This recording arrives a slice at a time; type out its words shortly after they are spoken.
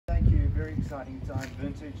exciting time,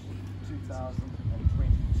 vintage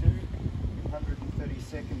 2022,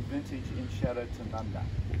 132nd vintage in Château Tanunda.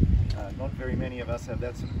 Not very many of us have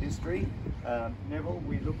that sort of history. Neville,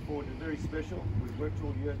 we look forward to very special. We've worked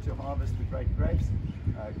all year to harvest the great grapes.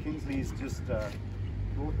 Kingsley's just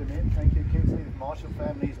brought them in. Thank you, Kingsley. The Marshall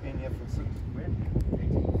family's been here for since when?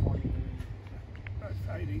 1840?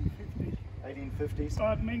 1850. 1850s.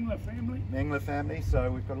 Mengler family. Mengler family. So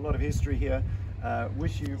we've got a lot of history here.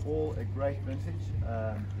 Wish you all a great vintage.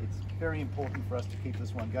 It's very important for us to keep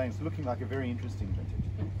this one going. It's looking like a very interesting vintage.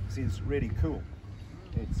 See, it's really cool.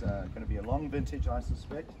 It's going to be a long vintage, I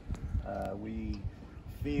suspect. We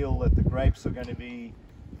feel that the grapes are going to be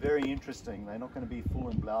very interesting. They're not going to be full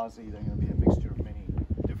and blousy. They're going to be a mixture of many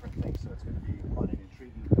different things. So it's going to be quite an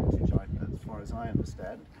intriguing vintage, as far as I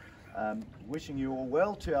understand. Wishing you all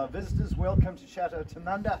well. To our visitors, welcome to Château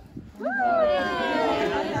Tanunda.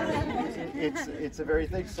 It's a very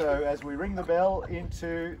thick. So as we ring the bell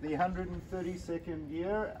into the 132nd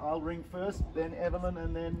year, I'll ring first, then Evelyn,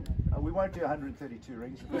 and then we won't do 132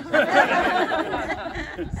 rings.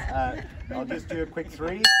 I'll just do a quick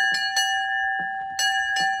 3.